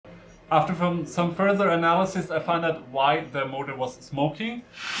After some further analysis, I found out why the motor was smoking.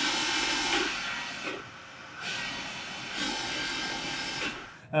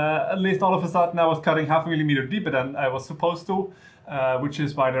 At least all of a sudden I was cutting 0.5 millimeter deeper than I was supposed to, which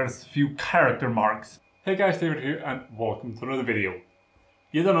is why there's a few character marks. Hey guys, David here and welcome to another video.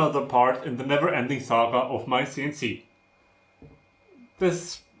 Yet another part in the never-ending saga of my CNC.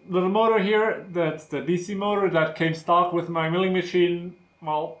 This little motor here, that's the DC motor that came stock with my milling machine,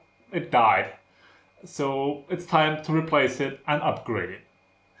 well, it died. So it's time to replace it and upgrade it.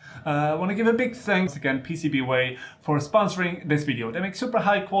 I want to give a big thanks again PCBWay for sponsoring this video. They make super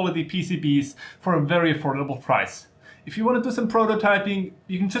high quality PCBs for a very affordable price. If you want to do some prototyping,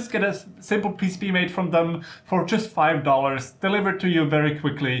 you can just get a simple PCB made from them for just $5, delivered to you very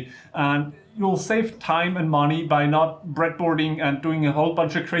quickly, and you'll save time and money by not breadboarding and doing a whole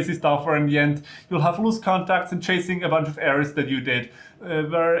bunch of crazy stuff where in the end you'll have loose contacts and chasing a bunch of errors that you did,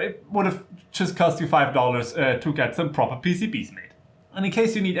 where it would have just cost you $5 to get some proper PCBs made. And in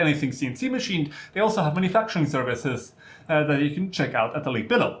case you need anything CNC machined, they also have manufacturing services that you can check out at the link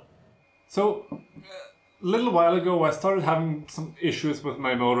below. So, a little while ago I started having some issues with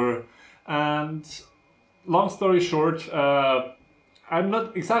my motor, and long story short, I'm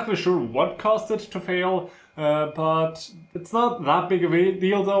not exactly sure what caused it to fail, but it's not that big of a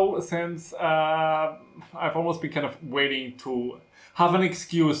deal though, since I've almost been kind of waiting to have an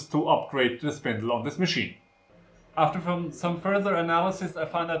excuse to upgrade the spindle on this machine. After some further analysis, I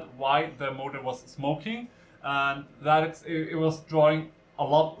found out why the motor was smoking, and that it was drawing a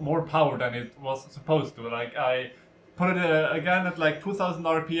lot more power than it was supposed to. Like, I put it again at like 2000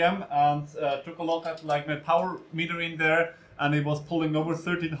 RPM and took a look at like my power meter in there, and it was pulling over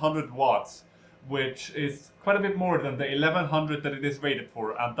 1300 watts, which is quite a bit more than the 1100 that it is rated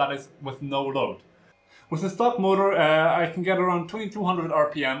for, and that is with no load. With the stock motor, I can get around 2200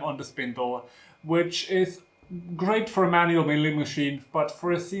 RPM on the spindle, which is great for a manual milling machine, but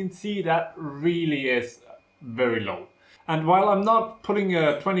for a CNC that really is very low. And while I'm not putting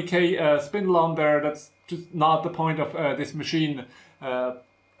a 20K spindle on there, that's just not the point of this machine, I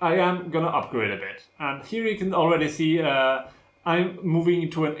am gonna upgrade a bit. And here you can already see I'm moving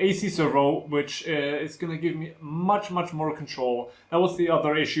to an AC servo, which is gonna give me much more control. That was the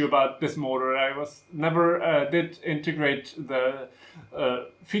other issue about this motor. I never did integrate the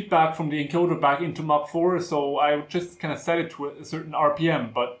feedback from the encoder back into Mach 4, so I would just kind of set it to a certain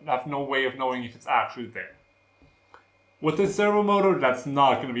RPM, but have no way of knowing if it's actually there. With this servo motor, that's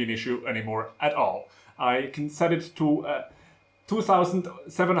not going to be an issue anymore at all. I can set it to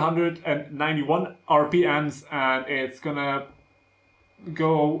 2791 RPMs, and it's gonna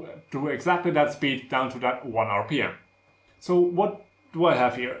go to exactly that speed down to that 1 RPM. So what do I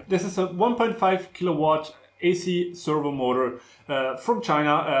have here? This is a 1.5 kilowatt AC servo motor from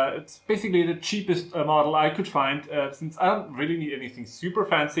China. It's basically the cheapest model I could find, since I don't really need anything super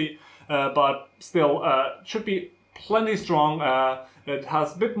fancy, but still should be plenty strong. It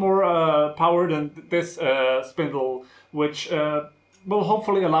has a bit more power than this spindle, which will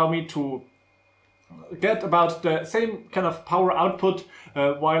hopefully allow me to get about the same kind of power output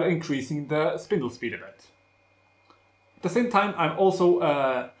while increasing the spindle speed a bit. At the same time, I'm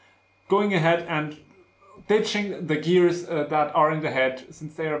also going ahead and ditching the gears that are in the head,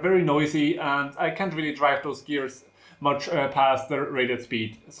 since they are very noisy and I can't really drive those gears much past their rated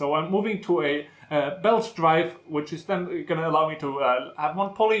speed. So I'm moving to a belt drive, which is then going to allow me to have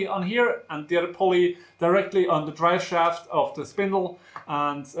one pulley on here and the other pulley directly on the drive shaft of the spindle.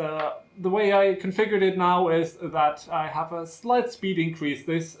 And the way I configured it now is that I have a slight speed increase.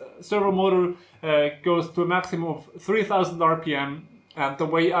 This servo motor goes to a maximum of 3000 RPM, and the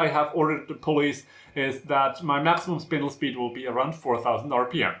way I have ordered the pulleys is that my maximum spindle speed will be around 4000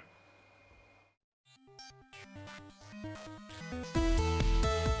 RPM.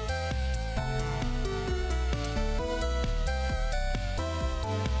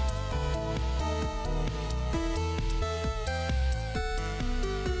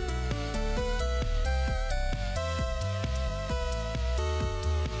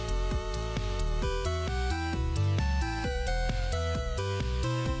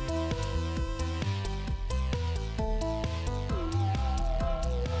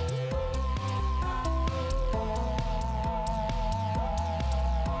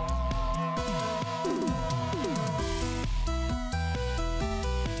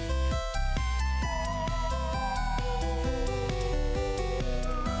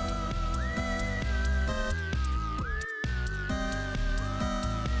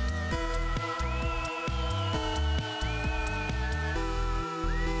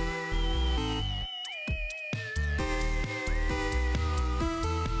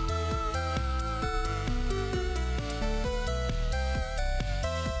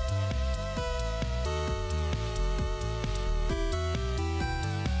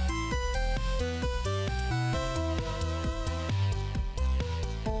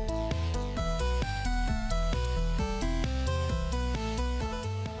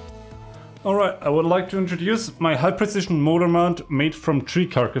 Alright, I would like to introduce my high precision motor mount made from tree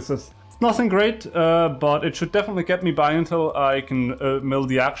carcasses. It's nothing great, but it should definitely get me by until I can mill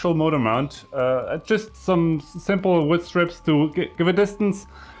the actual motor mount. Just some simple wood strips to give a distance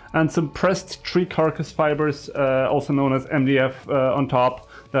and some pressed tree carcass fibers, also known as MDF, on top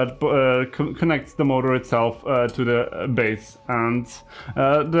that connects the motor itself to the base. And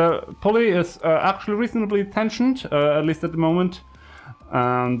the pulley is actually reasonably tensioned, at least at the moment.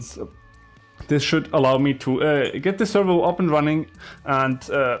 And this should allow me to get the servo up and running and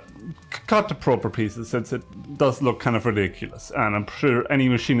cut the proper pieces, since it does look kind of ridiculous. And I'm sure any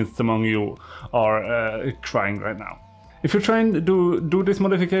machinists among you are crying right now. If you're trying to do this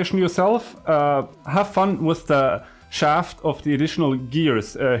modification yourself, have fun with the shaft of the additional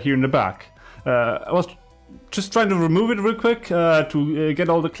gears here in the back. I was just trying to remove it real quick to get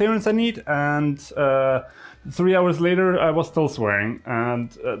all the clearance I need, and 3 hours later I was still swearing.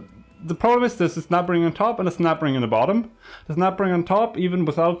 And the problem is there's a snap ring on top and a snap ring on the bottom. The snap ring on top, even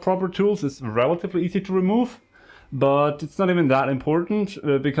without proper tools, is relatively easy to remove, but it's not even that important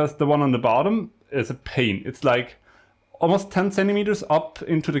because the one on the bottom is a pain. It's like almost 10 centimeters up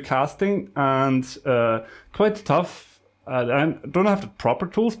into the casting and quite tough. I don't have the proper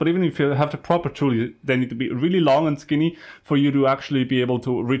tools, but even if you have the proper tool, they need to be really long and skinny for you to actually be able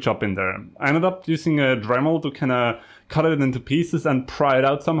to reach up in there. I ended up using a Dremel to kind of cut it into pieces and pry it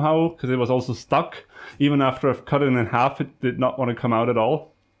out somehow, because it was also stuck. Even after I've cut it in half, it did not want to come out at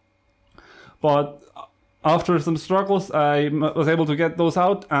all. But after some struggles, I was able to get those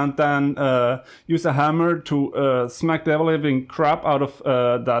out and then use a hammer to smack the ever-living crap out of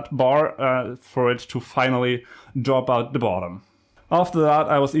that bar for it to finally drop out the bottom. After that,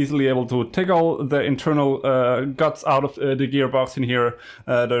 I was easily able to take all the internal guts out of the gearbox in here.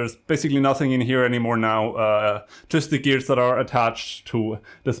 There's basically nothing in here anymore now, just the gears that are attached to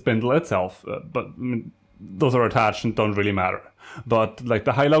the spindle itself. But I mean, those are attached and don't really matter. But like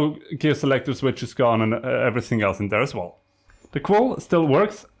the high-low gear selector switch is gone and everything else in there as well. The quill still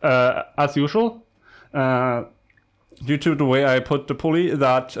works as usual. Due to the way I put the pulley,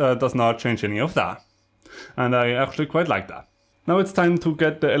 that does not change any of that. And I actually quite like that. Now it's time to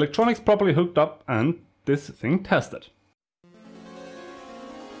get the electronics properly hooked up and this thing tested.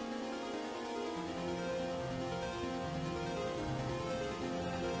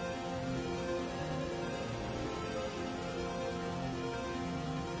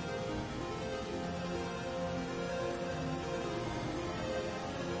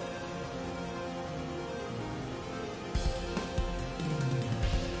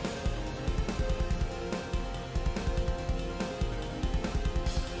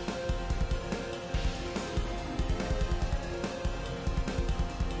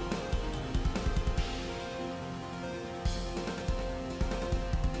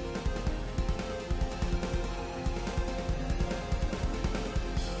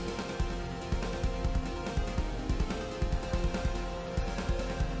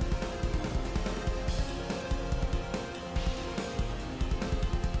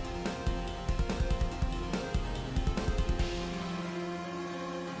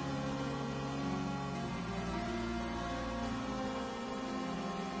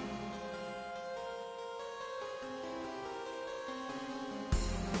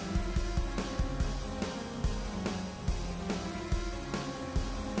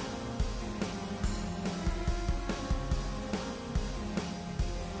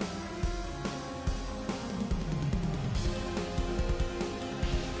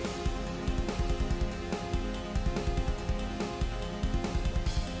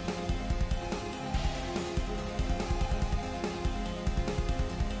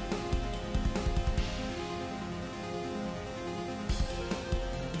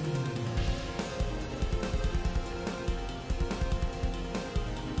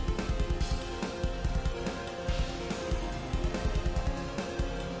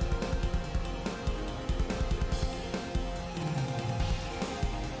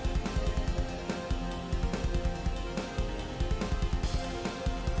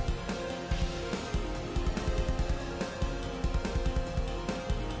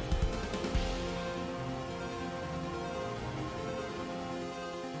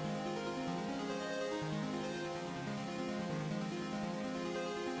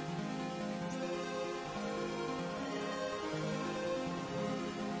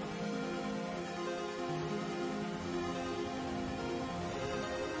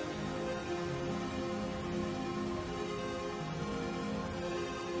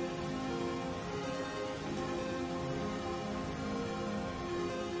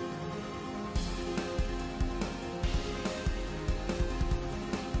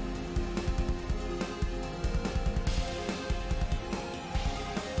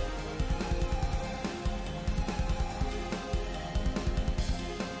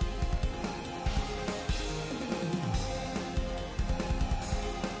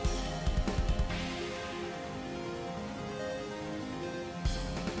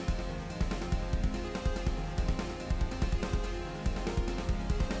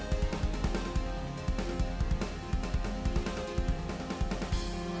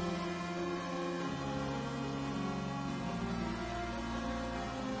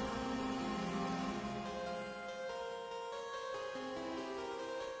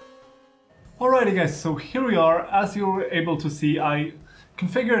 Alrighty guys, so here we are. As you're able to see, I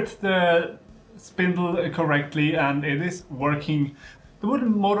configured the spindle correctly and it is working. The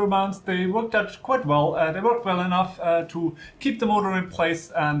wooden motor mounts, they worked out quite well. They worked well enough to keep the motor in place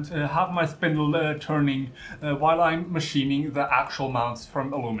and have my spindle turning while I'm machining the actual mounts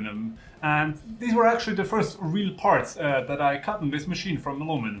from aluminum. And these were actually the first real parts that I cut in this machine from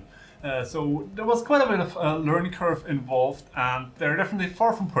aluminum. So there was quite a bit of a learning curve involved and they're definitely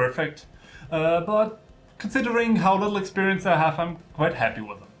far from perfect. But considering how little experience I have, I'm quite happy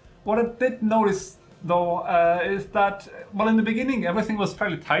with them. What I did notice though is that, well, in the beginning everything was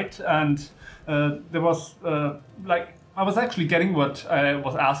fairly tight and there was I was actually getting what I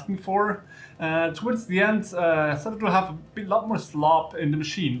was asking for. Towards the end I started to have a lot more slop in the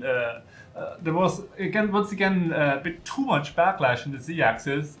machine. There was once again a bit too much backlash in the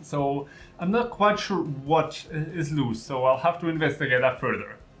Z-axis, so I'm not quite sure what is loose, so I'll have to investigate that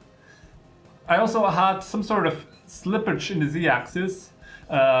further. I also had some sort of slippage in the Z-axis,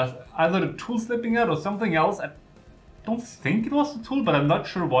 either the tool slipping out or something else. I don't think it was the tool, but I'm not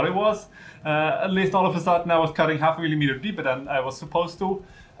sure what it was. At least all of a sudden I was cutting 0.5 millimeter deeper than I was supposed to,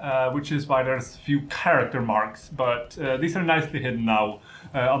 which is why there's a few character marks, but these are nicely hidden now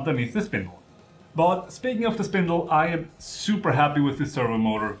underneath the spindle. But speaking of the spindle, I am super happy with this servo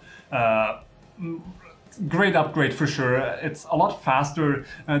motor. Great upgrade for sure. It's a lot faster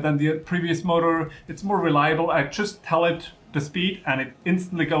than the previous motor. It's more reliable. I just tell it the speed and it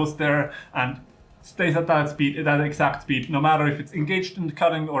instantly goes there and stays at that speed, at that exact speed, no matter if it's engaged in the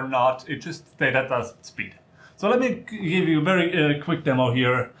cutting or not. It just stays at that speed. So let me give you a very quick demo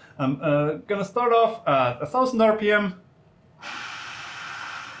here. I'm gonna start off at 1000 RPM.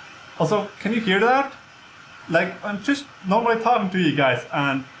 Also, can you hear that? Like, I'm just normally talking to you guys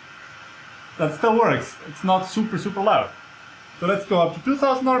and that still works. It's not super loud. So let's go up to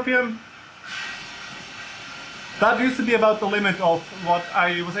 2000 RPM. That used to be about the limit of what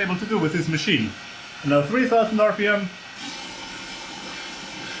I was able to do with this machine. And now 3000 RPM.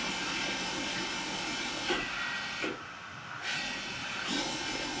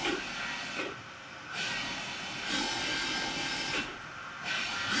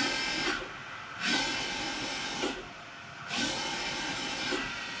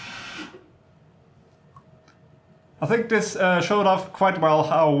 I think this showed off quite well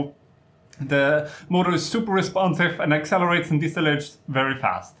how the motor is super responsive and accelerates and decelerates very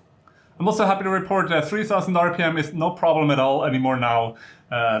fast. I'm also happy to report that 3000 RPM is no problem at all anymore now.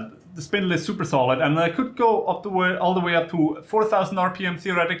 The spindle is super solid and I could go up all the way up to 4000 RPM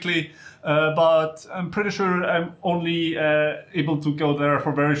theoretically, but I'm pretty sure I'm only able to go there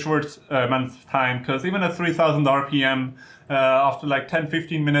for very short amounts of time, because even at 3000 RPM, after like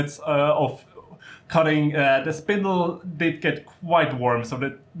 10-15 minutes of cutting, the spindle did get quite warm, so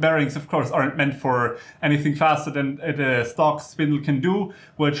the bearings of course aren't meant for anything faster than the stock spindle can do,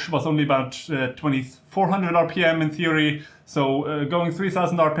 which was only about 2400 RPM in theory. So going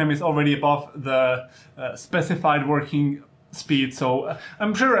 3000 RPM is already above the specified working speed, so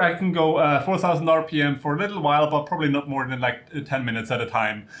I'm sure I can go 4000 RPM for a little while, but probably not more than like 10 minutes at a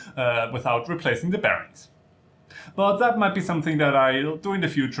time without replacing the bearings. But that might be something that I'll do in the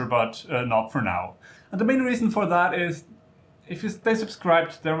future, but not for now. And the main reason for that is, if you stay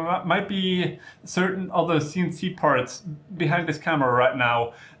subscribed, there might be certain other CNC parts behind this camera right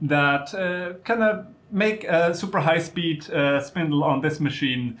now that kind of make a super high-speed spindle on this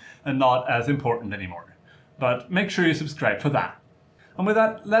machine not as important anymore. But make sure you subscribe for that. And with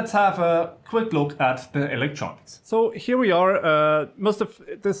that, let's have a quick look at the electronics. So here we are. Most of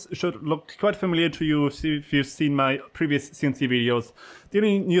this should look quite familiar to you if you've seen my previous CNC videos. The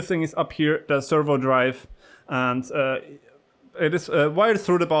only new thing is up here, the servo drive, and it is wired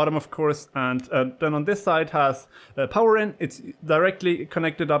through the bottom, of course, and then on this side has power in. It's directly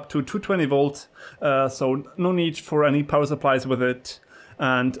connected up to 220 volts, so no need for any power supplies with it.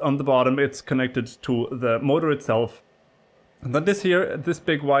 And on the bottom, it's connected to the motor itself. And then this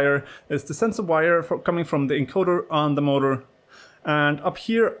big wire is the sensor wire coming from the encoder on the motor. And up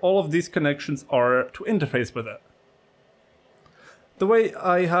here, all of these connections are to interface with it. The way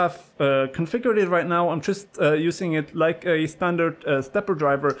I have configured it right now, I'm just using it like a standard stepper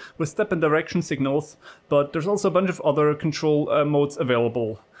driver with step and direction signals, but there's also a bunch of other control modes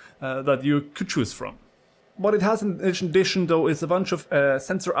available that you could choose from. What it has in addition though is a bunch of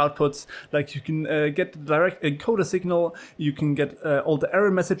sensor outputs, like you can get the direct encoder signal, you can get all the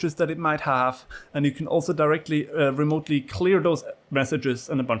error messages that it might have, and you can also directly remotely clear those messages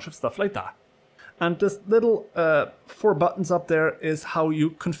and a bunch of stuff like that. And this little 4 buttons up there is how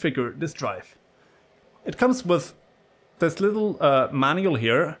you configure this drive. It comes with this little manual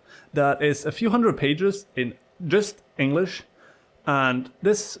here that is a few hundred pages in just English, and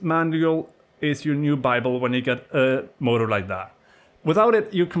this manual is your new Bible when you get a motor like that. Without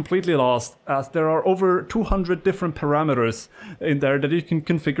it, you're completely lost, as there are over 200 different parameters in there that you can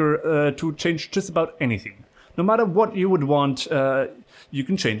configure to change just about anything. No matter what you would want, you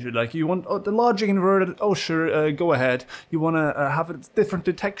can change it. Like, you want the logic inverted, oh sure, go ahead. You want to have a different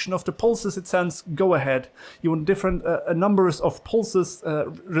detection of the pulses it sends, go ahead. You want different numbers of pulses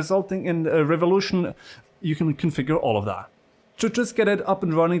resulting in a revolution, you can configure all of that. To just get it up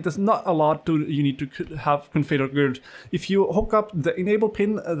and running, there's not a lot you need to have configured. If you hook up the enable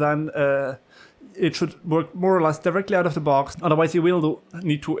pin, then it should work more or less directly out of the box. Otherwise, you will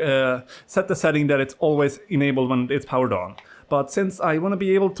need to set the setting that it's always enabled when it's powered on. But since I want to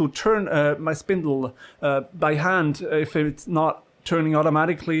be able to turn my spindle by hand, if it's not turning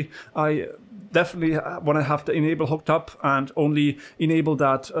automatically, I definitely want to have the enable hooked up, and only enable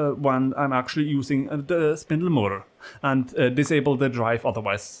that when I'm actually using the spindle motor, and disable the drive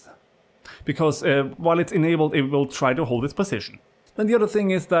otherwise. Because while it's enabled, it will try to hold its position. And the other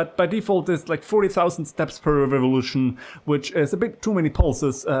thing is that by default it's like 40,000 steps per revolution, which is a bit too many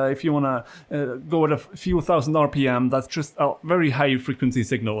pulses. If you want to go at a few thousand RPM, that's just a very high frequency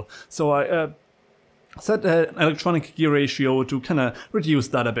signal. So I set an electronic gear ratio to kind of reduce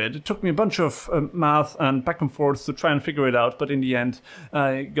that a bit. It took me a bunch of math and back and forth to try and figure it out, but in the end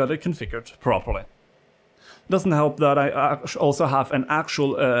I got it configured properly. Doesn't help that I also have an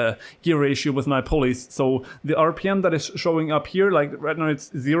actual gear ratio with my pulleys, so the RPM that is showing up here, like right now it's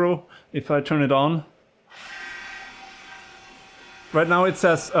 0 if I turn it on. Right now it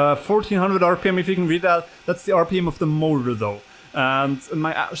says 1400 RPM, if you can read that. That's the RPM of the motor though, and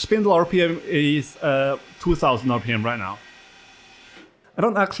my spindle RPM is 2000 RPM right now. I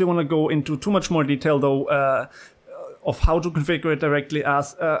don't actually want to go into too much more detail though, of how to configure it directly,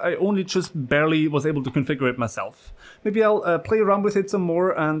 as I only just barely was able to configure it myself. Maybe I'll play around with it some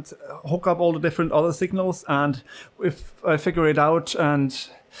more and hook up all the different other signals, and if I figure it out and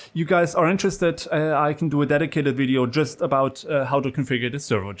you guys are interested, I can do a dedicated video just about how to configure the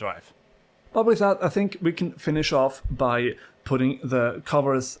servo drive. But with that, I think we can finish off by putting the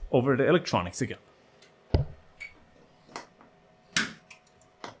covers over the electronics again.